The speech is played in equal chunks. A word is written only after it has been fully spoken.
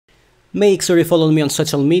Make sure you follow me on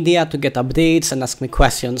social media to get updates and ask me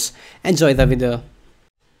questions. Enjoy the video.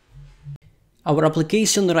 Our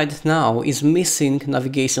application right now is missing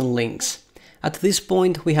navigation links. At this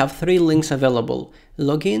point we have 3 links available: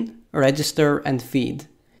 login, register and feed.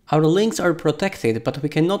 Our links are protected, but we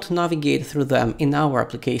cannot navigate through them in our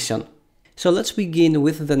application. So let's begin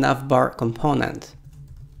with the navbar component.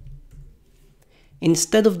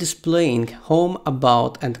 Instead of displaying home,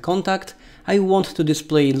 about and contact, I want to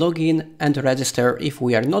display login and register if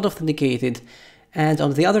we are not authenticated, and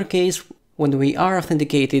on the other case, when we are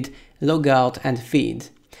authenticated, logout and feed.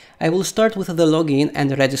 I will start with the login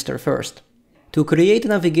and register first. To create a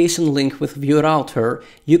navigation link with vue-router,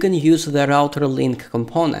 you can use the router link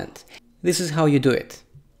component. This is how you do it.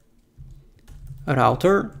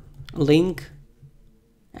 Router, link,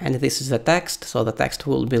 and this is the text, so the text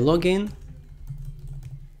will be login.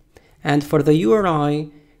 And for the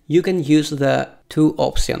URI, you can use the to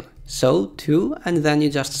option. So to, and then you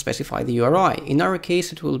just specify the URI. In our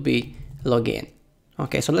case, it will be login.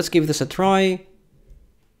 Okay, so let's give this a try.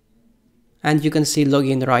 And you can see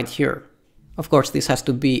login right here. Of course, this has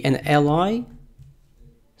to be an li.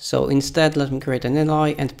 So instead, let me create an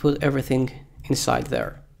li and put everything inside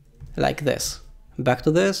there, like this. Back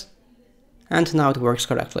to this, and now it works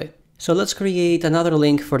correctly. So let's create another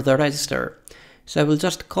link for the register. So I will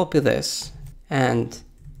just copy this and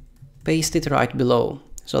paste it right below.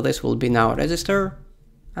 So this will be now register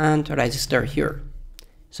and register here.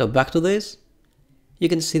 So back to this, you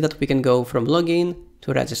can see that we can go from login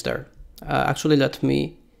to register. Actually, let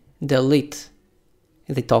me delete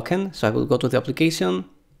the token. So I will go to the application.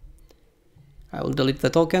 I will delete the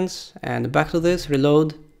tokens and back to this,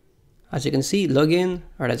 reload. As you can see, login,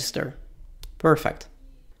 register. Perfect.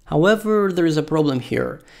 However, there is a problem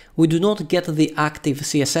here. We do not get the active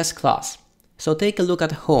CSS class. So take a look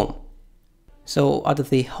at home. So at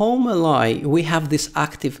the home li, we have this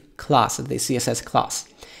active class, the CSS class.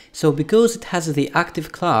 So because it has the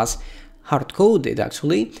active class, hard-coded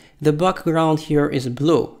actually, the background here is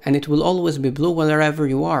blue, and it will always be blue wherever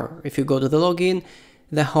you are. If you go to the login,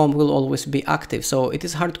 the home will always be active. So it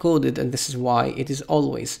is hard-coded, and this is why it is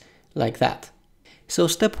always like that. So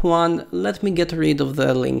step 1, let me get rid of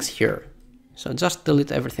the links here. So just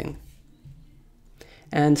delete everything.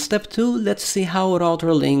 And step 2, let's see how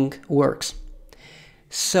router link works.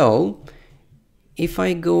 So if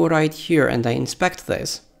I go right here and I inspect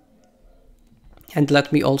this, and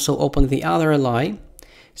let me also open the other li.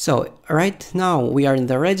 So right now we are in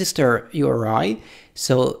the register URI.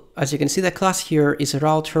 So as you can see, the class here is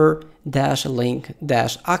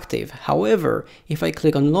router-link-active. However, if I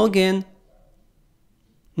click on login,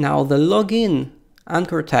 now the login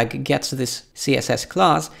anchor tag gets this CSS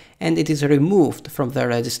class and it is removed from the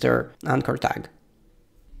register anchor tag.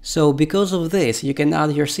 So because of this, you can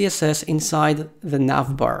add your CSS inside the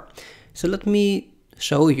navbar. So let me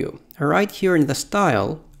show you right here in the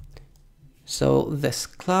style. So this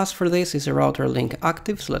class for this is router link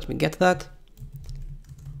active. So let me get that.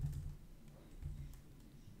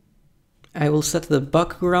 I will set the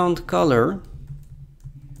background color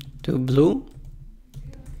to blue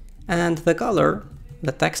and the color,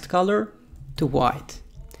 the text color, to white.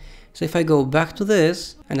 So if I go back to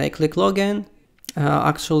this and I click login,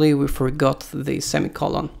 actually we forgot the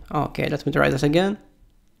semicolon. Okay, let me try this again.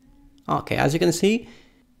 Okay, as you can see,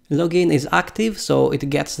 login is active, so it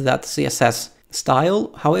gets that CSS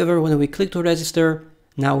style. However, when we click to register,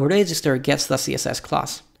 now register gets the CSS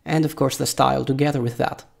class and of course the style together with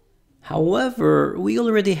that. However, we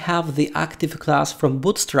already have the active class from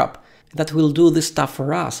Bootstrap that will do this stuff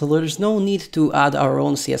for us, so there is no need to add our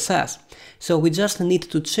own CSS. So we just need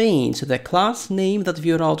to change the class name that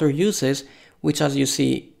vue-router uses, which as you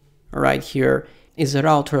see right here is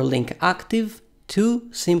router link active, to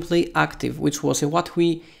simply active, which was what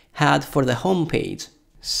we had for the home page.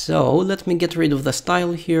 So let me get rid of the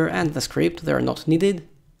style here and the script, they are not needed.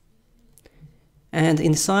 And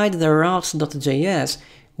inside the routes.js,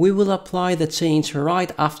 we will apply the change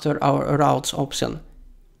right after our routes option.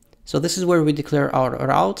 So this is where we declare our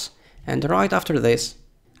routes, and right after this,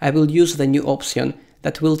 I will use the new option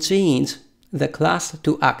that will change the class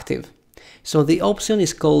to active. So the option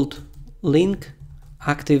is called link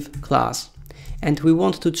active class, and we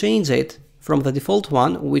want to change it from the default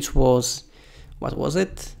one, which was, what was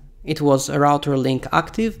it? It was a router link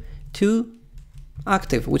active to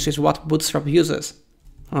active, which is what Bootstrap uses.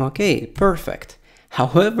 Okay, perfect.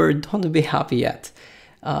 However, don't be happy yet.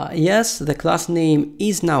 Yes, the class name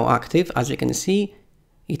is now active. As you can see,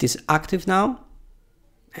 it is active now.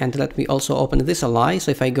 And let me also open this li.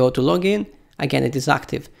 So if I go to login, again, it is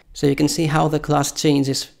active. So you can see how the class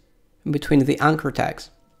changes between the anchor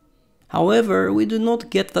tags. However, we do not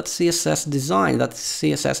get that CSS design, that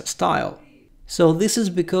CSS style. So this is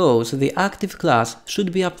because the active class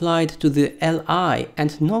should be applied to the li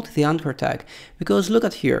and not the anchor tag. Because look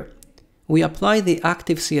at here, we apply the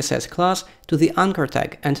active CSS class to the anchor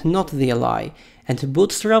tag and not the li, and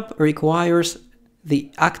Bootstrap requires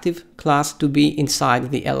the active class to be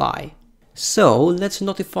inside the li. So let's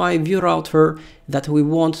notify vue-router that we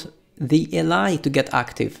want the li to get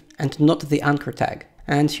active and not the anchor tag.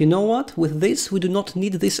 And you know what? With this, we do not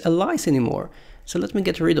need these li's anymore. So let me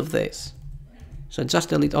get rid of this. So just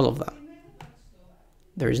delete all of them.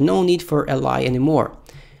 There is no need for li anymore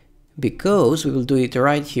because we will do it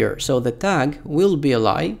right here. So the tag will be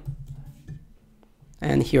li,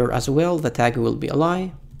 and here as well the tag will be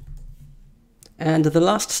li. And the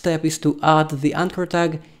last step is to add the anchor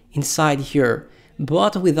tag inside here,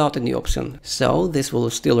 but without any option. So this will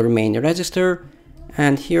still remain register.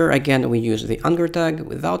 And here again we use the anchor tag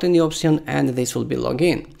without any option, and this will be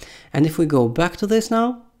login. And if we go back to this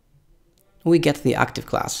now, we get the active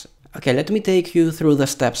class. Okay, let me take you through the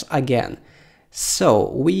steps again. So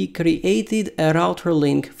we created a router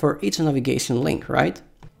link for each navigation link, right?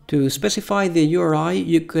 To specify the URI,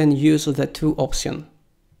 you can use the to option.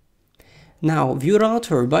 Now,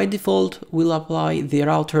 vue-router by default will apply the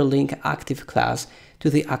router link active class to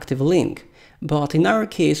the active link. But in our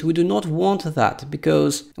case, we do not want that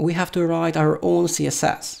because we have to write our own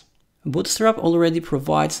CSS. Bootstrap already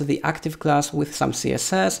provides the active class with some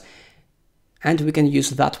CSS, and we can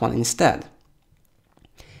use that one instead.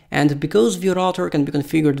 And because vue-router can be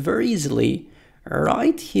configured very easily,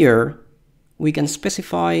 right here we can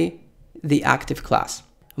specify the active class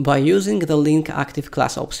by using the link active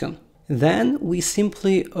class option. Then we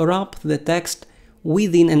simply wrap the text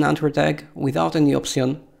within an anchor tag without any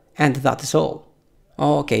option, and that is all.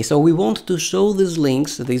 Okay, so we want to show these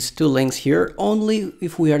links, these two links here, only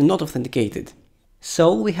if we are not authenticated.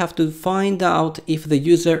 So we have to find out if the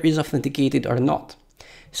user is authenticated or not.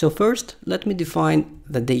 So first, let me define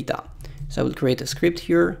the data. So I will create a script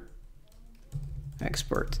here,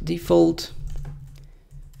 export default.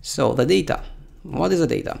 So the data, what is the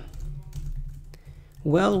data?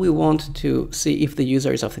 Well, we want to see if the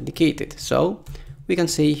user is authenticated. So we can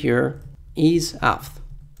say here is auth.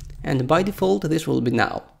 And by default, this will be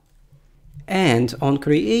now. And on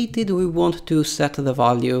created, we want to set the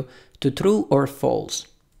value to true or false.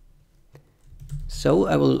 So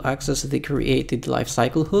I will access the created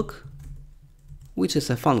lifecycle hook, which is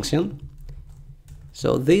a function.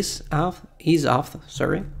 So this auth is auth,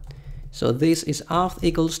 sorry. So this is auth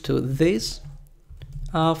equals to this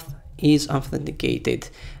auth is authenticated.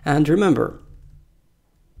 And remember,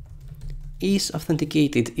 is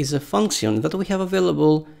authenticated is a function that we have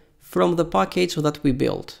available from the package that we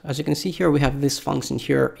built. As you can see here, we have this function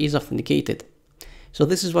here, is authenticated. So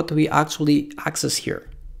this is what we actually access here.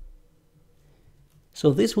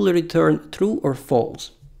 So this will return true or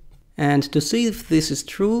false. And to see if this is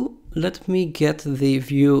true, let me get the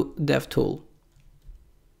view dev tool.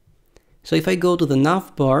 So if I go to the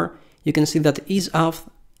nav bar, you can see that is auth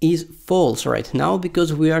is false right now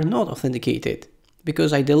because we are not authenticated,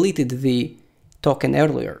 because I deleted the token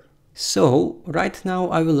earlier. So right now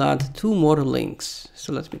I will add two more links.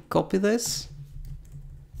 So let me copy this,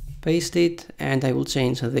 paste it, and I will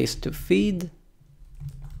change this to feed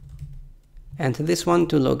and this one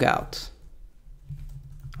to logout.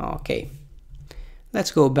 Okay,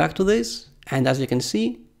 let's go back to this, and as you can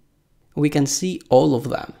see, we can see all of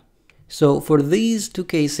them. So for these two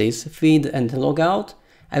cases, feed and logout,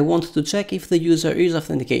 I want to check if the user is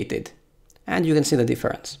authenticated, and you can see the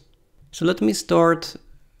difference. So let me start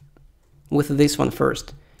with this one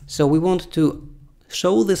first. So we want to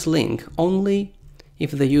show this link only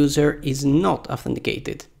if the user is not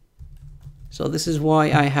authenticated. So this is why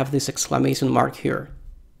I have this exclamation mark here.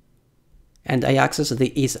 And I access the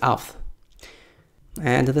is auth.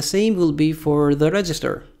 And the same will be for the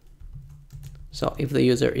register. So if the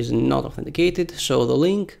user is not authenticated, show the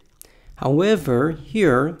link. However,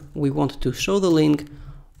 here we want to show the link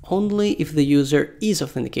only if the user is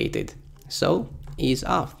authenticated. So is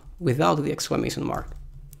auth without the exclamation mark.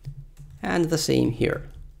 And the same here,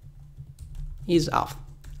 is auth.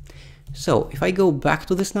 So if I go back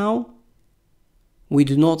to this now, we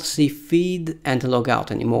do not see feed and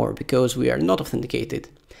logout anymore because we are not authenticated.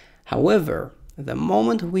 However, the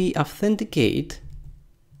moment we authenticate,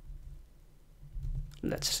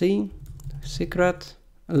 let's see, secret,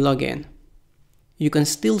 login, you can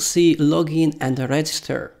still see login and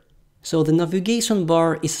register. So the navigation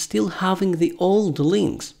bar is still having the old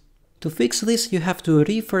links. To fix this, you have to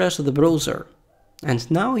refresh the browser, and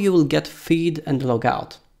now you will get feed and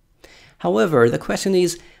logout. However, the question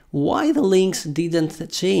is, why the links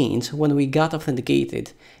didn't change when we got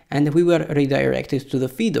authenticated and we were redirected to the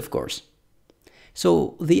feed, of course.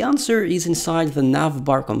 So the answer is inside the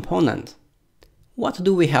navbar component. What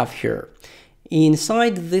do we have here?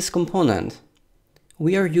 Inside this component,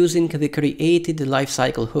 we are using the created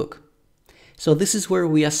lifecycle hook. So this is where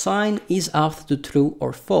we assign isAuth to true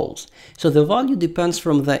or false. So the value depends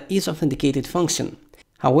from the isAuthenticated function.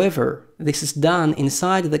 However, this is done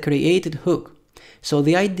inside the created hook. So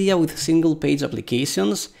the idea with single page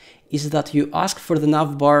applications is that you ask for the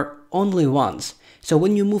navbar only once. So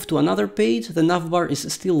when you move to another page, the navbar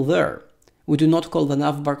is still there. We do not call the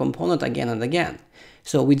navbar component again and again.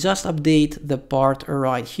 So we just update the part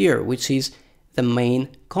right here, which is the main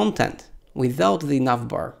content without the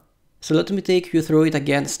navbar. So let me take you through it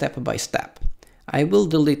again step by step. I will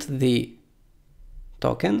delete the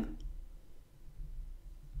token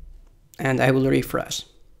and I will refresh.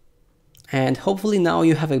 And hopefully now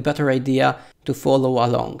you have a better idea to follow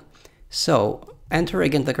along. So enter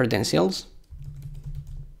again the credentials.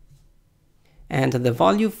 And the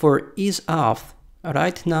value for isAuth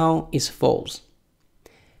right now is false.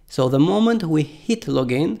 So the moment we hit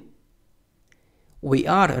login, we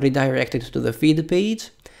are redirected to the feed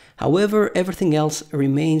page. However, everything else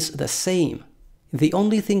remains the same. The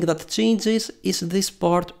only thing that changes is this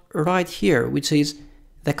part right here, which is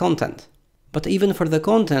the content. But even for the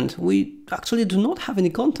content, we actually do not have any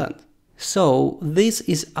content. So this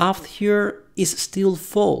isAuth here is still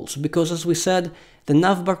false, because as we said, the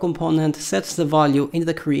navbar component sets the value in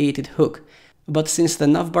the created hook. But since the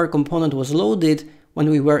navbar component was loaded when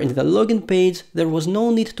we were in the login page, there was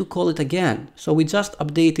no need to call it again. So we just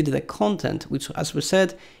updated the content, which, as we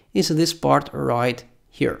said, is this part right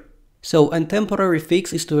here. So a temporary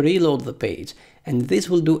fix is to reload the page, and this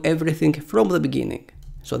will do everything from the beginning.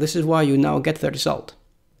 So this is why you now get the result.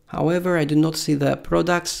 However, I do not see the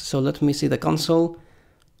products, so let me see the console.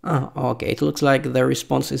 Okay, it looks like the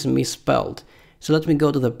response is misspelled. So let me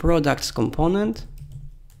go to the products component.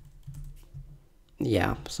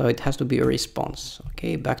 Yeah, so it has to be a response.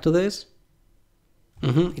 Okay, back to this.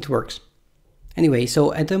 It works. Anyway,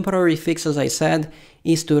 so a temporary fix, as I said,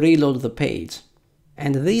 is to reload the page.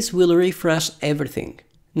 And this will refresh everything.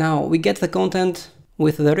 Now we get the content.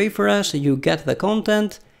 With the refresh, you get the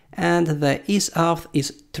content and the isAuth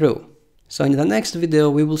is true. So in the next video,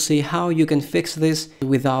 we will see how you can fix this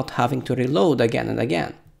without having to reload again and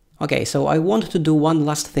again. Okay, so I want to do one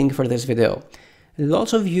last thing for this video.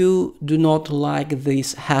 Lots of you do not like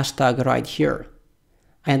this hashtag right here.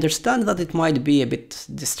 I understand that it might be a bit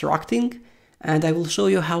distracting, and I will show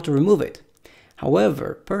you how to remove it.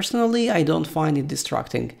 However, personally, I don't find it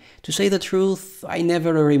distracting. To say the truth, I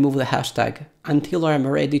never remove the hashtag until I am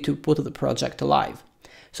ready to put the project live.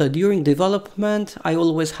 So during development, I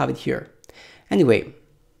always have it here. Anyway,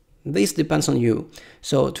 this depends on you.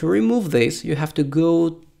 So to remove this, you have to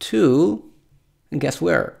go to, guess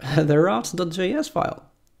where? The routes.js file.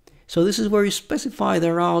 So this is where you specify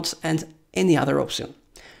the routes and any other option.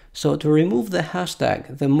 So to remove the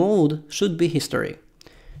hashtag, the mode should be history.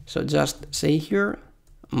 So just say here,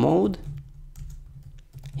 mode,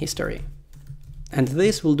 history. And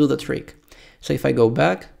this will do the trick. So if I go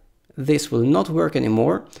back, this will not work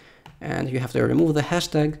anymore. And you have to remove the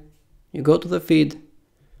hashtag. You go to the feed.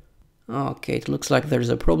 Okay, it looks like there's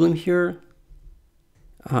a problem here.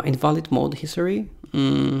 Invalid mode history.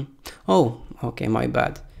 Oh, okay, my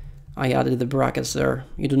bad. I added the brackets there.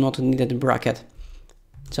 You do not need a bracket,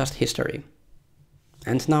 just history.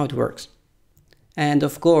 And now it works. And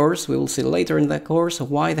of course, we will see later in the course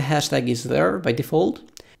why the hashtag is there by default.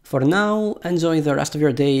 For now, enjoy the rest of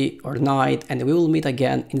your day or night, and we will meet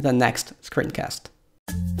again in the next screencast.